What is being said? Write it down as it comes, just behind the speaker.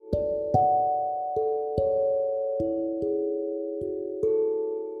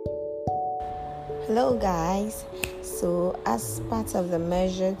Hello, guys. So, as part of the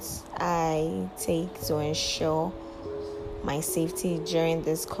measures I take to ensure my safety during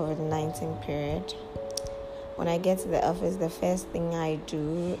this COVID-19 period, when I get to the office, the first thing I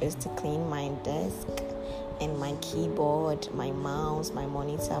do is to clean my desk and my keyboard, my mouse, my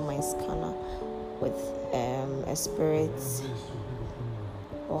monitor, my scanner with a spirit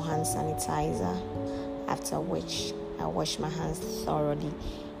or hand sanitizer, after which I wash my hands thoroughly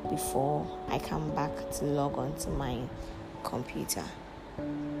before I come back to log on to my computer.